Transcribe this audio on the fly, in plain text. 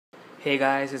Hey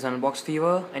guys, it's Unbox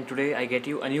Fever and today I get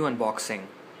you a new unboxing.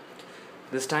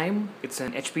 This time it's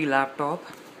an HP laptop.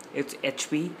 It's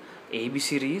HP AB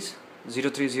series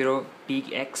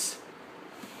 030tx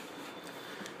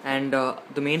and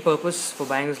the main purpose for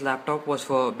buying this laptop was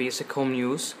for basic home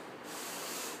use.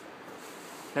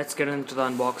 Let's get into the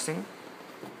unboxing.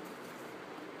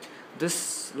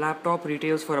 This laptop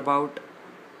retails for about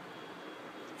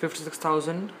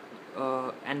 56,000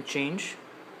 and change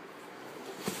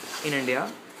in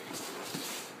India.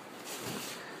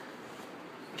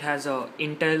 It has a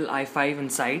Intel i5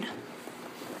 inside,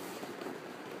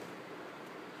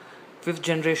 5th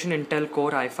generation Intel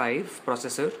Core i5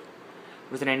 processor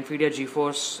with an NVIDIA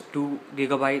GeForce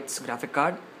 2GB graphic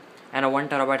card and a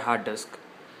 1TB hard disk.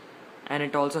 And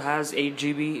it also has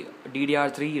 8GB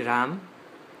DDR3 RAM,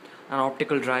 an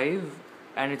optical drive,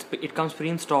 and it comes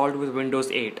pre-installed with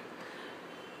Windows 8.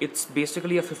 It's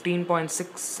basically a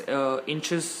 15.6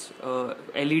 inches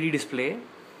LED display,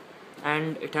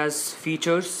 and it has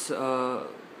features,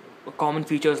 common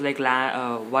features like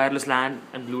wireless LAN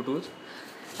and Bluetooth,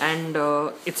 and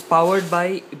it's powered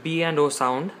by B&O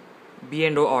sound,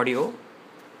 B&O audio.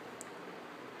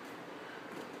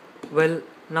 Well,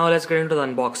 now let's get into the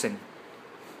unboxing.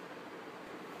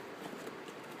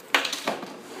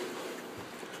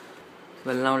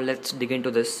 Well, now let's dig into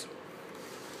this.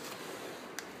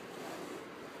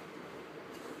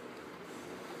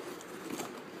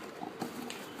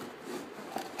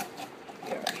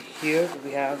 Here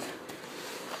we have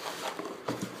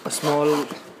a small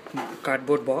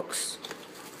cardboard box.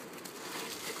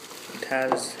 It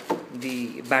has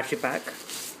the battery pack.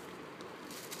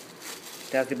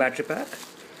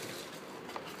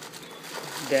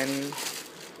 Then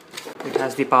it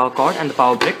has the power cord and the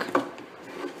power brick.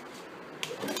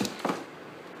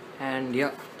 And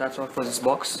yeah, that's all for this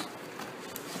box.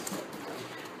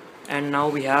 And now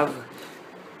we have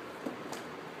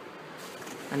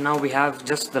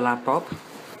just the laptop.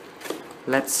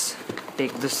 Let's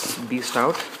take this beast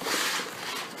out.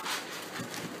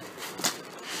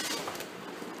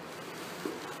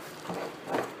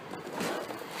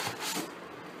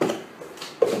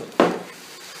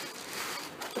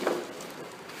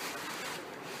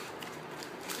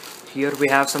 Here we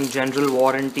have some general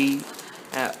warranty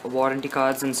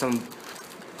cards and some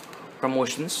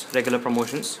promotions, regular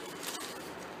promotions.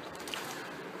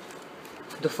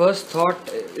 The first thought,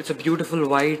 it's a beautiful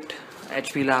white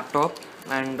HP laptop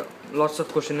and lots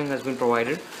of cushioning has been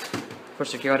provided for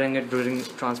securing it during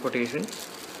transportation.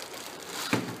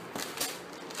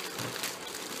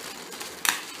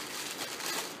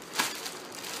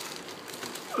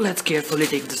 Let's carefully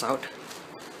take this out.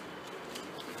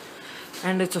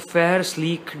 And it's a fair,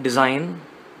 sleek design.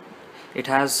 It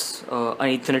has an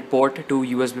Ethernet port, 2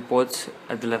 USB ports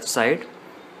at the left side,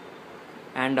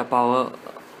 and a power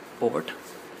port.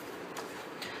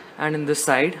 And in this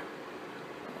side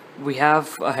we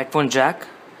have a headphone jack,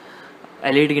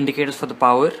 LED indicators for the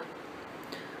power,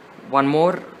 one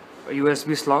more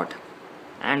USB slot,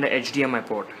 and a HDMI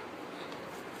port.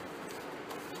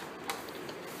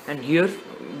 And here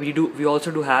we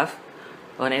also do have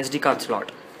an SD card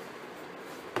slot.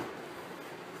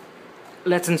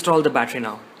 Let's install the battery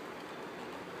now.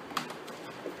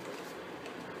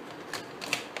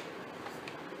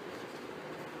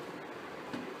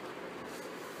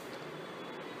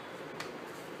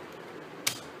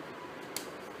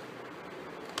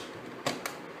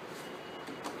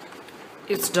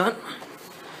 It's done.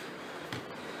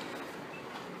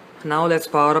 Now let's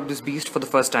power up this beast for the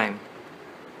first time.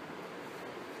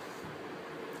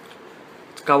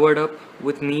 It's covered up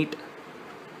with neat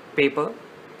paper,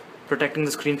 protecting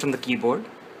the screen from the keyboard.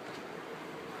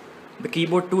 The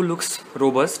keyboard too looks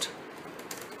robust.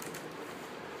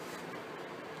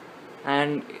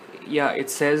 And yeah, it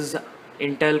says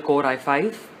Intel Core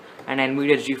i5 and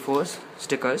NVIDIA GeForce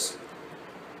stickers.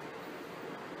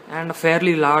 And a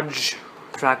fairly large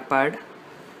trackpad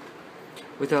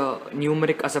with a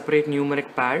separate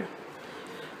numeric pad.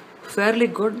 Fairly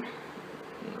good,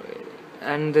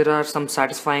 and there are some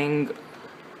satisfying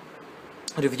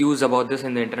reviews about this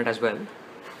in the internet as well.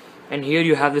 And here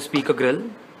you have the speaker grill.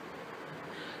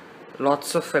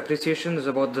 Lots of appreciations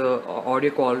about the audio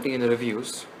quality in the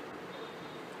reviews.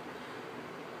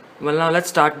 Well, now let's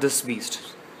start this beast.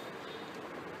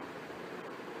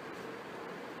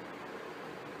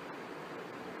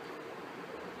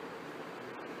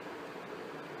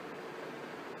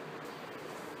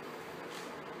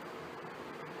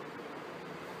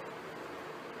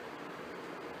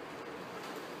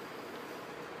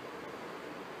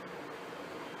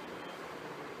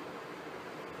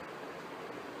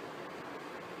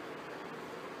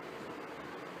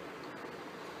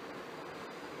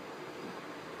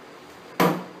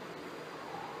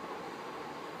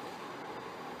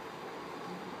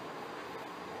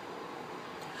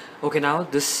 Okay, now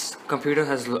this computer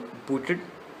has booted.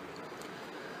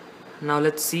 Now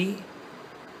let's see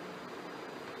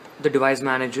the device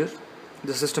manager,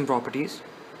 the system properties.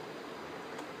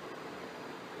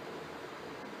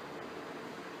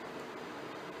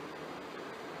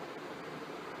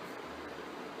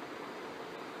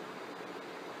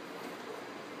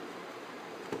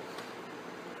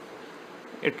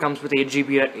 It comes with 8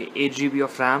 GB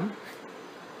of RAM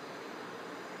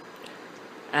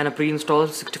and a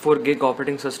pre-installed 64 gig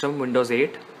operating system, Windows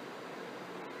 8,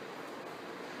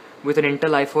 with an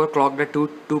Intel i4 clocked at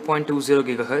 2.20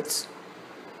 GHz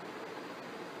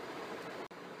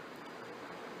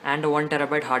and a 1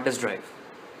 TB hard disk drive.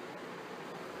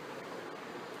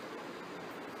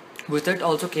 With it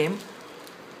also came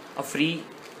a free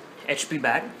HP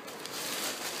bag.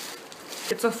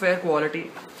 It's of fair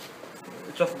quality,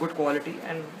 it's of good quality,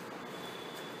 and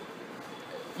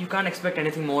you can't expect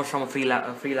anything more from a free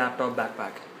laptop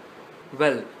backpack.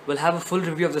 Well, we'll have a full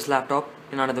review of this laptop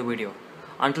in another video.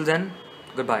 Until then,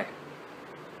 goodbye.